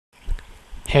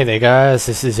Hey there guys,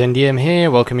 this is NDM here,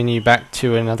 welcoming you back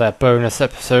to another bonus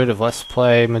episode of Let's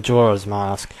Play Majora's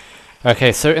Mask.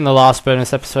 Okay, so in the last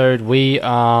bonus episode,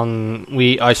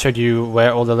 I showed you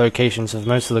where all the locations of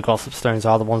most of the Gossip Stones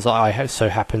are, the ones that I so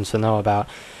happen to know about.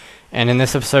 And in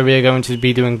this episode we are going to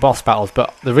be doing boss battles,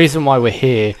 but the reason why we're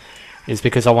here is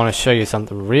because I want to show you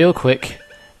something real quick,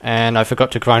 and I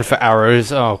forgot to grind for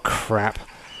arrows. Oh crap.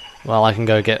 Well, I can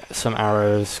go get some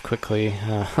arrows quickly.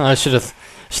 I should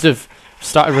have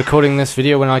started recording this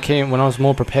video when I was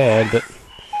more prepared, but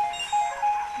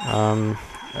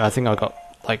I think I got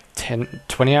like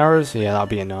 20 arrows. Yeah, that'll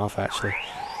be enough actually.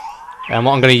 And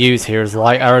what I'm going to use here is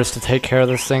light arrows to take care of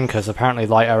this thing, because apparently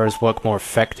light arrows work more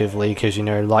effectively, because you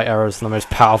know light arrows are the most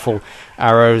powerful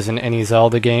arrows in any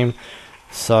Zelda game.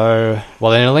 So,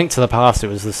 well, in A Link to the Past it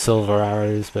was the silver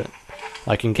arrows, but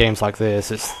like in games like this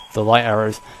it's the light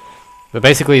arrows. But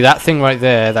basically that thing right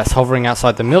there that's hovering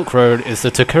outside the Milk Road is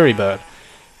the Takuri bird.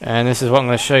 And this is what I'm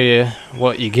going to show you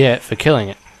what you get for killing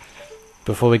it,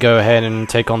 before we go ahead and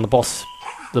take on the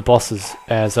bosses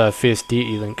as Fierce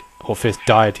Deity Link, or Fierce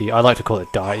Deity. I like to call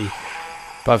it Deity,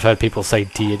 but I've heard people say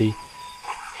Deity.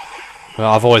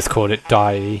 Well, I've always called it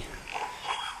Deity.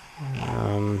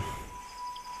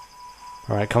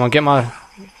 Alright, come on, get my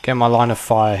line of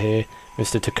fire here,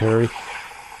 Mr. Takuri.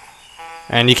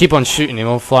 And you keep on shooting him,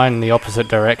 he'll fly in the opposite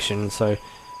direction, so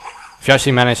if you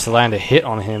actually manage to land a hit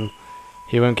on him,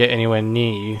 he won't get anywhere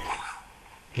near you.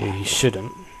 Yeah, he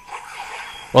shouldn't.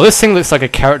 Well, this thing looks like a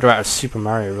character out of Super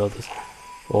Mario Brothers,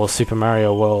 or Super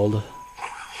Mario World.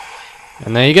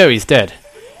 And there you go, he's dead.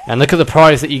 And look at the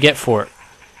prize that you get for it.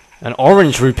 An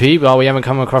orange rupee. Well, we haven't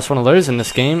come across one of those in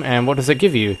this game, and what does it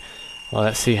give you? Well,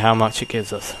 let's see how much it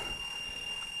gives us.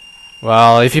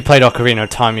 Well, if you played Ocarina of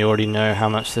Time, you already know how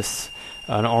much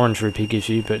an orange rupee gives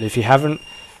you, but if you haven't,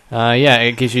 yeah,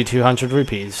 it gives you 200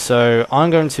 rupees. So I'm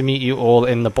going to meet you all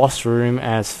in the boss room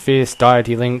as Fierce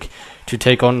Deity Link to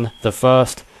take on the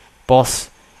first boss,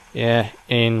 yeah,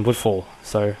 in Woodfall.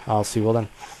 So I'll see you all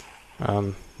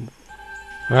then.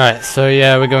 Right, so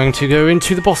yeah, we're going to go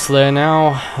into the boss lair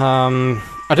now.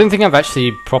 I don't think I've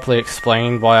actually properly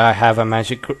explained why I have a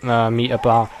magic meter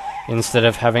bar instead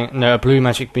of having a blue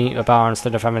magic meter bar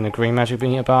instead of having a green magic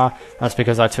meter bar. That's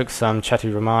because I took some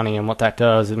Chatu Ramani, and what that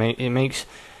does, it makes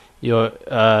your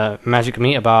magic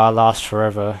meter bar last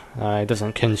forever. It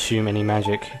doesn't consume any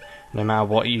magic, no matter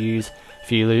what you use.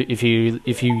 If you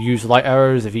use light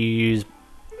arrows, if you use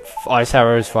ice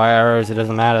arrows, fire arrows, it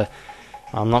doesn't matter.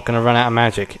 I'm not going to run out of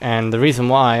magic. And the reason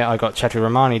why I got Chatu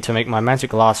Ramani to make my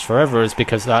magic last forever is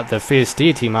because the Fierce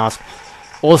Deity Mask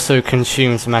also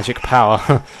consumes magic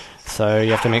power. So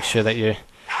you have to make sure that you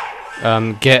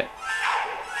get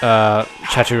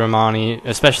Chatu Ramani,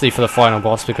 especially for the final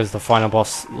boss, because the final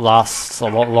boss lasts a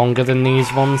lot longer than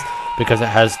these ones, because it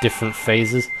has different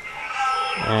phases.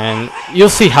 And you'll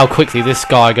see how quickly this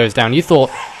guy goes down. You thought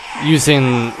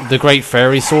using the Great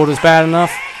Fairy Sword was bad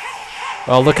enough?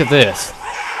 Well, look at this.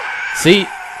 See?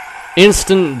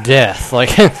 Instant death.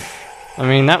 Like, I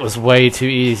mean, that was way too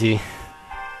easy.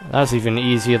 That's even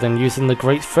easier than using the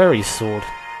Great Fairy Sword.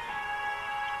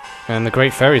 And the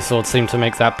Great Fairy Sword seemed to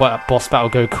make that boss battle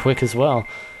go quick as well.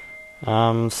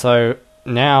 So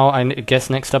now I guess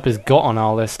next up is Got on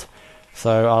our list.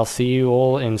 So I'll see you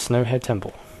all in Snowhead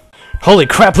Temple. Holy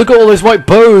crap, look at all those white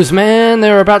bows, man!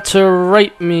 They're about to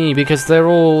rape me because they're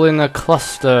all in a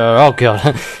cluster. Oh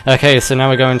god. Okay, so now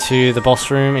we're going to the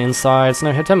boss room inside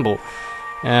Snowhead Temple.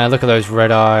 Look at those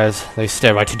red eyes. They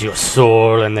stare right into your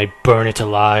soul and they burn it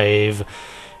alive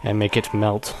and make it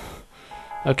melt.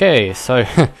 Okay, so,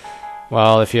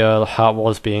 well, if your heart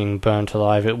was being burnt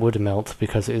alive, it would melt,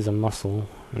 because it is a muscle,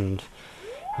 and,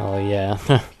 well,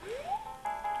 yeah.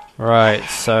 Right,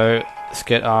 so, let's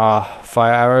get our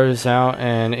fire arrows out,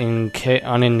 and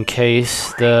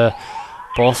unencase the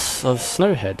boss of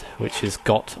Snowhead, which is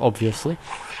Got, obviously.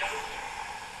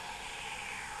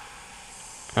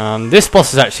 This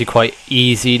boss is actually quite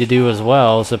easy to do as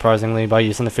well, surprisingly, by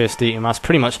using the Fierce Deity Mask.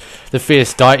 Pretty much, the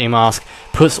Fierce Deity Mask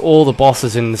puts all the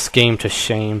bosses in this game to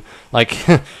shame. Like,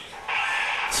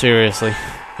 seriously,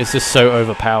 it's just so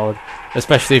overpowered.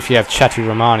 Especially if you have Chatu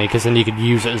Ramani, because then you could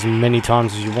use it as many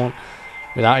times as you want,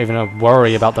 without even a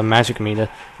worry about the magic meter.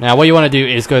 Now, what you want to do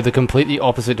is go the completely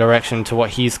opposite direction to what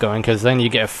he's going, because then you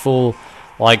get a full,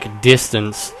 like,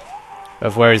 distance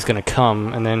of where he's going to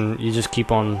come, and then you just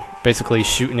keep on basically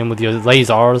shooting him with your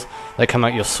lasers that come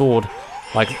out your sword,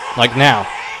 like now.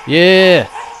 Yeah!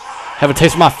 Have a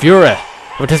taste of my fury!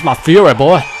 Have a taste of my fury,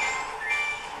 boy!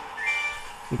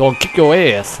 I'm gonna kick your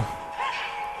ass!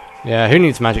 Yeah, who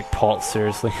needs magic pots,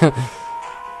 seriously?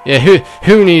 Yeah,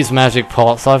 who needs magic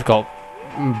pots? I've got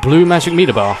blue magic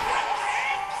meter bar.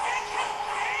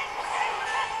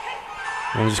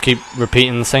 And just keep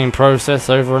repeating the same process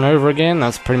over and over again.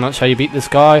 That's pretty much how you beat this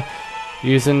guy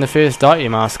using the Fierce Deity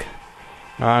Mask.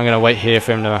 Alright, I'm gonna wait here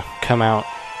for him to come out.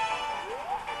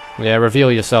 Yeah,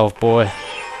 reveal yourself, boy.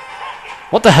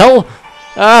 What the hell?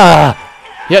 Ah!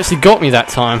 He actually got me that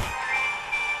time.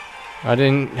 I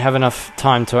didn't have enough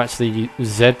time to actually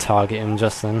Z target him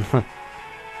just then.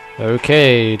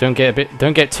 Okay, don't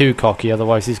get too cocky,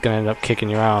 otherwise he's gonna end up kicking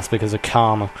your ass because of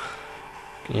karma.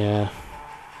 Yeah.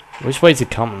 Which way's he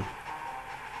coming?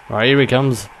 Right, here he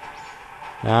comes.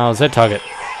 Now Z target.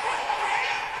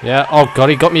 Yeah. Oh god,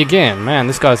 he got me again. Man,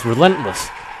 this guy's relentless.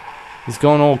 He's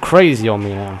going all crazy on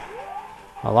me now.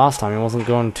 Well, last time he wasn't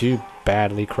going too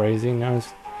badly crazy. Now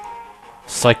he's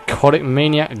psychotic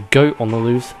maniac goat on the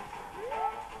loose.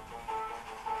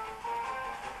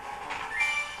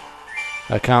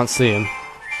 I can't see him.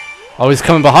 Oh, he's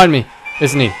coming behind me,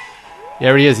 isn't he?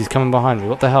 Yeah, he is. He's coming behind me.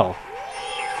 What the hell?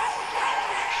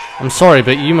 I'm sorry,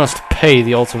 but you must pay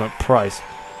the ultimate price,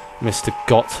 Mr.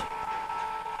 Gott.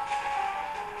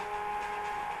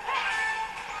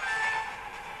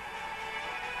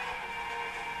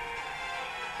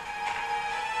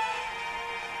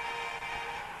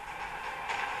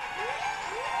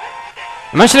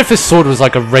 Imagine if this sword was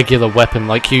like a regular weapon,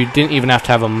 like you didn't even have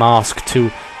to have a mask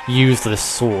to use this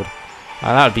sword.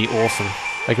 That would be awesome.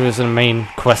 Like it was a main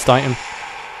quest item.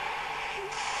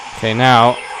 Okay,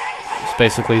 now it's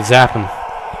basically zap him.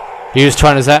 He was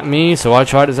trying to zap me, so I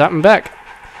tried to zap him back.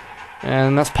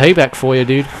 And that's payback for you,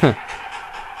 dude.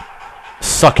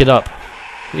 Suck it up.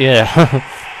 Yeah.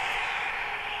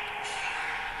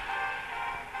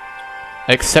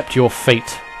 Accept your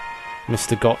fate,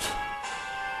 Mr. Gott.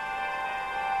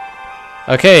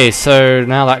 Okay, so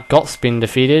now that Gott's been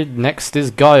defeated, next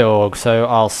is Gyorg, so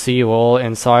I'll see you all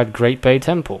inside Great Bay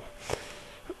Temple.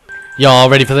 Y'all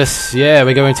ready for this? Yeah,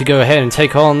 we're going to go ahead and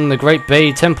take on the Great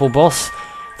Bay Temple boss,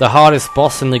 the hardest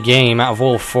boss in the game out of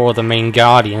all four of the main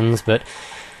Guardians, but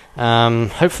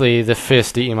hopefully the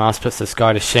Fierce Deity Mask puts this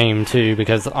guy to shame too,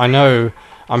 because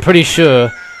I'm pretty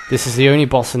sure this is the only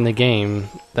boss in the game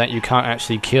that you can't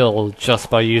actually kill just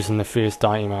by using the Fierce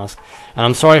Deity Mask. And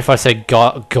I'm sorry if I say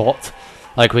Gott.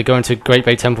 Like, we're going to Great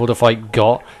Bay Temple to fight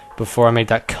Gott before I made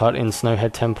that cut in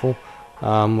Snowhead Temple.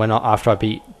 After I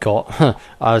beat Gott.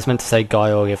 I was meant to say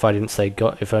Gyorg if I didn't say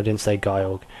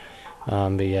Gyorg.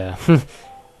 But yeah.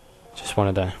 Just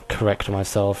wanted to correct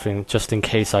myself just in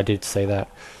case I did say that.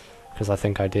 Because I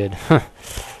think I did.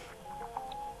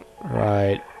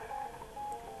 Right.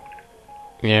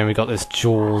 Yeah, we got this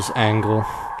Jaws angle.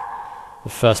 The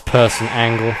first person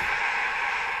angle.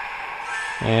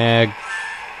 Yeah.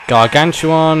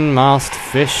 Gargantuan, Masked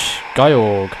Fish,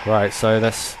 Gyorg. Right, so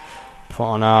let's put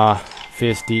on our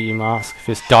Fierce Deity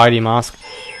Mask,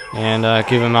 and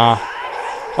give him our...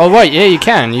 Oh right, yeah, you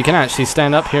can actually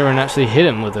stand up here and actually hit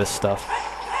him with this stuff.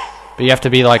 But you have to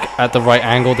be like at the right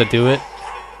angle to do it.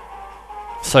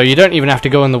 So you don't even have to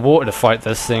go in the water to fight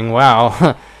this thing.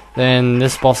 Wow. Then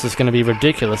this boss is going to be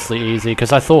ridiculously easy,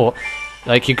 because I thought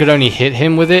like you could only hit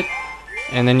him with it,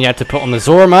 and then you had to put on the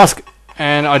Zora mask.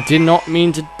 And I did not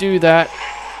mean to do that.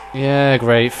 Yeah,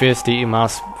 great. Fierce Deity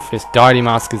Mask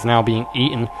is now being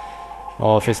eaten.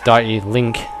 Or Fierce Deity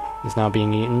Link is now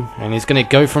being eaten. And he's gonna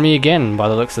go for me again, by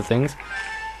the looks of things.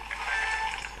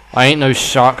 I ain't no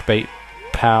shark bait,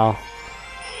 pal.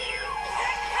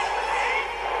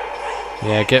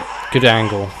 Yeah, get good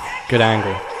angle. Good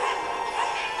angle.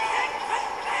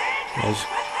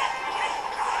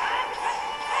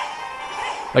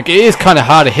 Like, it is kind of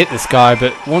hard to hit this guy,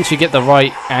 but once you get the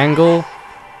right angle,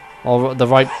 or the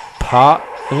right part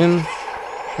of him,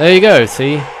 there you go,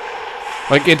 see?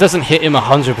 Like, it doesn't hit him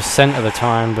 100% of the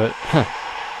time, but,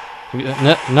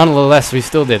 nonetheless, we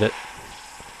still did it.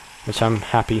 Which I'm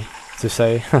happy to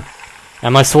say.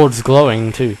 And my sword's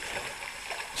glowing, too,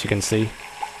 as you can see.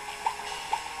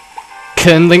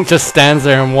 And Link just stands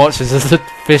there and watches as the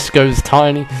fish goes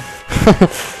tiny.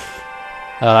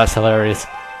 Oh, that's hilarious.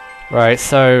 Right,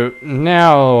 so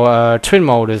now Twin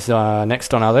Mold is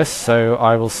next on our list, so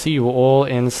I will see you all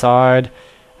inside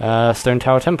Stone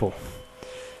Tower Temple.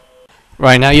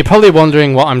 Right, now you're probably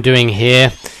wondering what I'm doing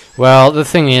here. Well, the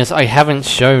thing is, I haven't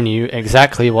shown you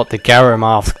exactly what the Gyro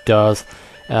Mask does,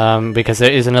 because there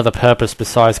is another purpose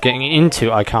besides getting into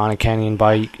Icona Canyon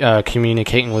by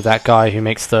communicating with that guy who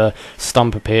makes the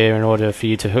stump appear in order for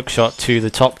you to hookshot to the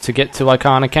top to get to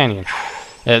Icona Canyon.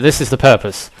 This is the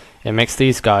purpose. It makes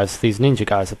these ninja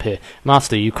guys appear.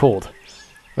 Master, you called.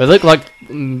 They look like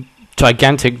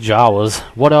gigantic Jawas.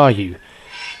 What are you?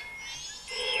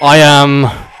 I am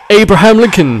Abraham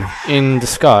Lincoln in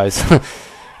disguise.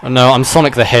 No, I'm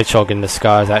Sonic the Hedgehog in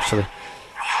disguise, actually.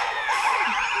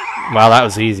 Wow, that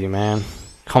was easy, man.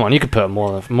 Come on, you could put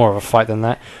more of a fight than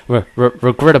that.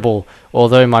 Regrettable,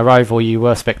 although my rival you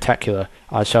were spectacular.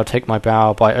 I shall take my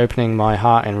bow by opening my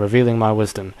heart and revealing my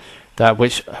wisdom. That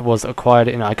which was acquired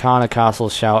in Icana Castle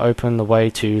shall open the way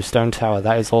to Stone Tower.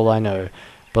 That is all I know.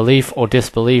 Belief or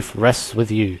disbelief rests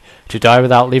with you. To die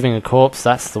without leaving a corpse,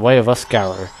 that's the way of us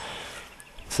Garrow.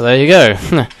 So there you go.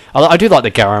 I do like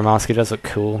the Garrow mask, it does look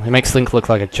cool. It makes Link look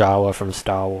like a Jawa from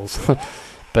Star Wars.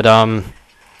 But I'm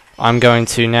going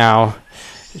to now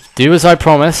do as I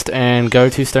promised and go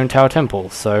to Stone Tower Temple.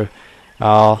 So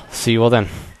I'll see you all then.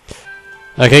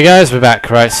 Okay guys, we're back,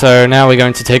 right? So now we're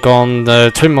going to take on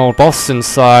the Twin Mold boss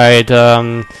inside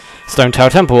Stone Tower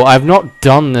Temple. I've not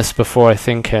done this before, I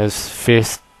think, as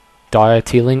Fierce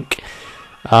Deity Link.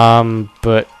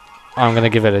 But I'm gonna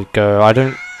give it a go. I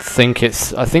think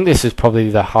this is probably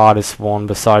the hardest one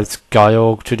besides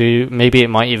Gyog to do. Maybe it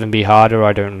might even be harder,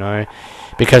 I don't know.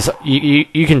 Because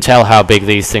you can tell how big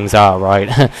these things are, right?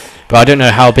 But I don't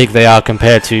know how big they are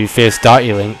compared to Fierce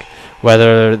Deity Link.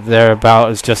 Whether they're about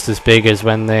as just as big as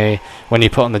when you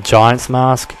put on the Giant's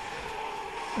mask.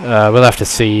 We'll have to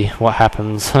see what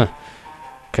happens.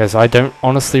 Because I don't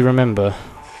honestly remember.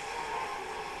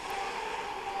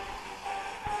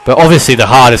 But obviously the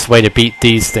hardest way to beat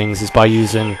these things is by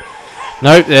using...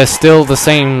 Nope, they're still the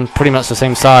same, pretty much the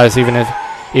same size, even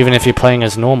if you're playing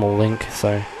as normal Link,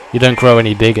 so you don't grow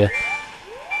any bigger.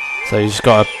 So you just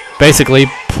gotta basically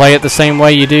play it the same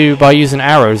way you do by using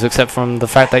arrows, except from the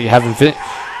fact that you have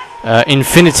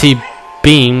infinity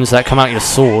beams that come out your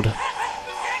sword.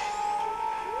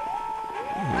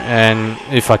 And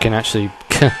if I can actually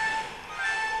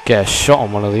get a shot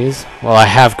on one of these, well, I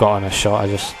have gotten a shot. I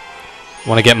just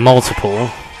want to get multiple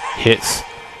hits,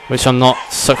 which I'm not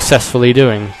successfully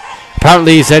doing.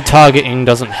 Apparently Z targeting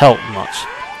doesn't help much.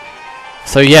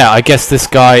 So yeah, I guess this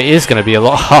guy is going to be a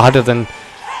lot harder than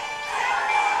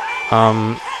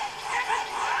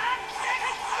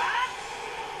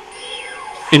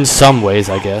in some ways,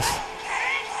 I guess.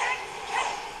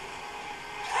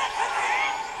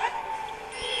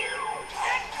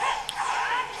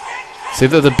 See,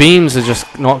 the beams are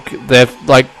just not... They're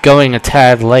like going a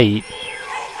tad late.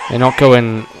 They're not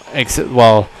going...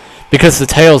 well, because the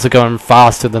tails are going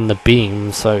faster than the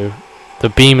beam, so the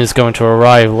beam is going to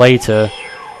arrive later.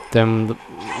 Then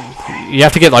you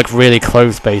have to get like really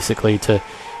close, basically, to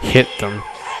hit them.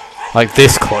 Like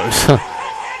this close.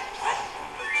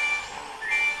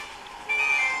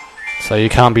 So you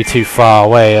can't be too far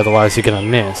away, otherwise you're gonna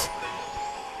miss.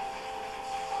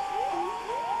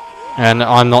 And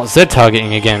I'm not Z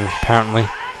targeting again, apparently.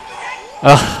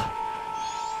 Ugh.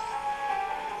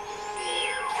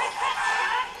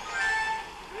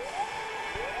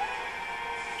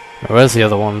 Where's the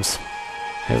other ones?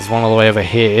 There's one all the way over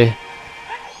here.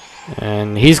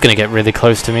 And he's gonna get really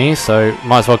close to me, so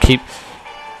might as well keep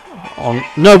on.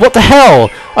 No, what the hell?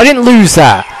 I didn't lose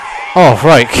that! Oh,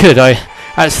 right, good, I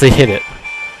actually hit it.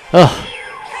 Ugh.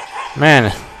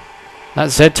 Man. That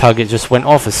Z target just went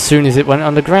off as soon as it went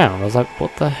underground. I was like,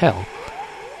 what the hell?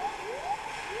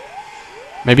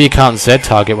 Maybe you can't Z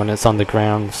target when it's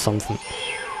underground or something.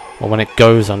 Or when it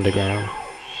goes underground.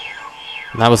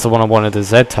 And that was the one I wanted to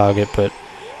Z target, but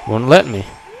it wouldn't let me.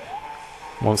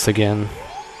 Once again.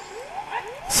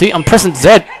 See, I'm pressing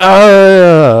Z!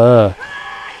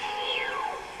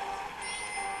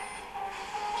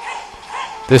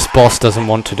 This boss doesn't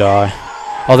want to die.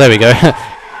 Oh, there we go.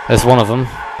 There's one of them.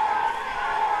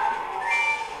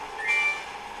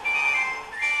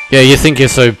 Yeah, you think you're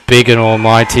so big and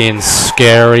almighty and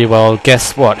scary. Well,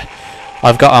 guess what?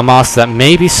 I've got a mask that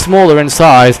may be smaller in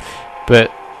size,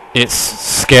 but its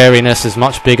scariness is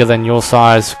much bigger than your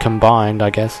size combined, I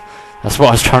guess. That's what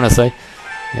I was trying to say.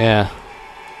 Yeah.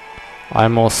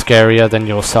 I'm more scarier than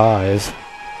your size.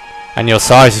 And your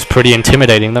size is pretty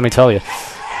intimidating, let me tell you.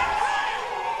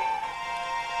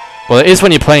 Well, it is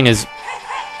when you're playing as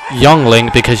young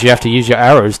Link, because you have to use your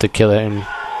arrows to kill it, and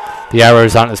the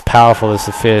arrows aren't as powerful as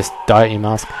the Fierce Deity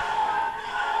mask.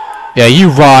 Yeah, you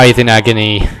writhe in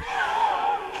agony.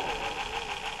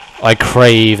 I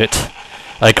crave it.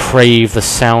 I crave the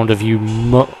sound of you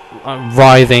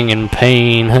writhing in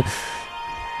pain.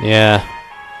 Yeah.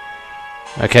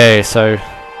 Okay, so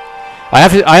I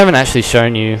haven't actually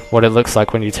shown you what it looks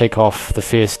like when you take off the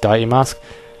Fierce Deity mask.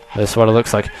 That's what it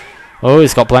looks like. Oh,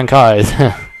 he's got blank eyes.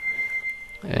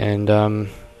 And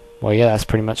well, yeah, that's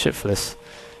pretty much it for this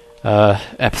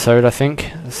episode, I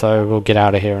think. So we'll get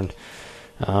out of here, and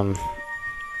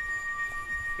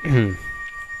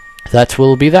that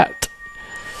will be that.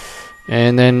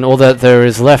 And then all that there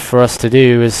is left for us to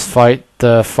do is fight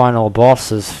the final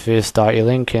boss as Fierce Deity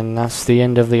Link, and that's the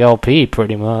end of the LP,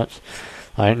 pretty much.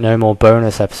 Like, no more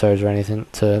bonus episodes or anything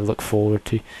to look forward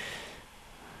to.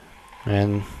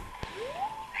 And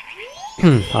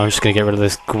I'm just gonna get rid of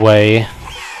this Gwei.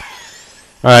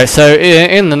 Alright, so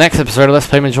in the next episode of Let's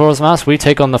Play Majora's Mask, we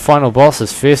take on the final boss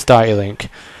as Fierce Deity Link.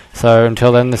 So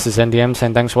until then, this is NDM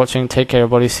saying thanks for watching, take care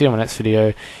everybody, see you on the next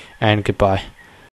video, and goodbye.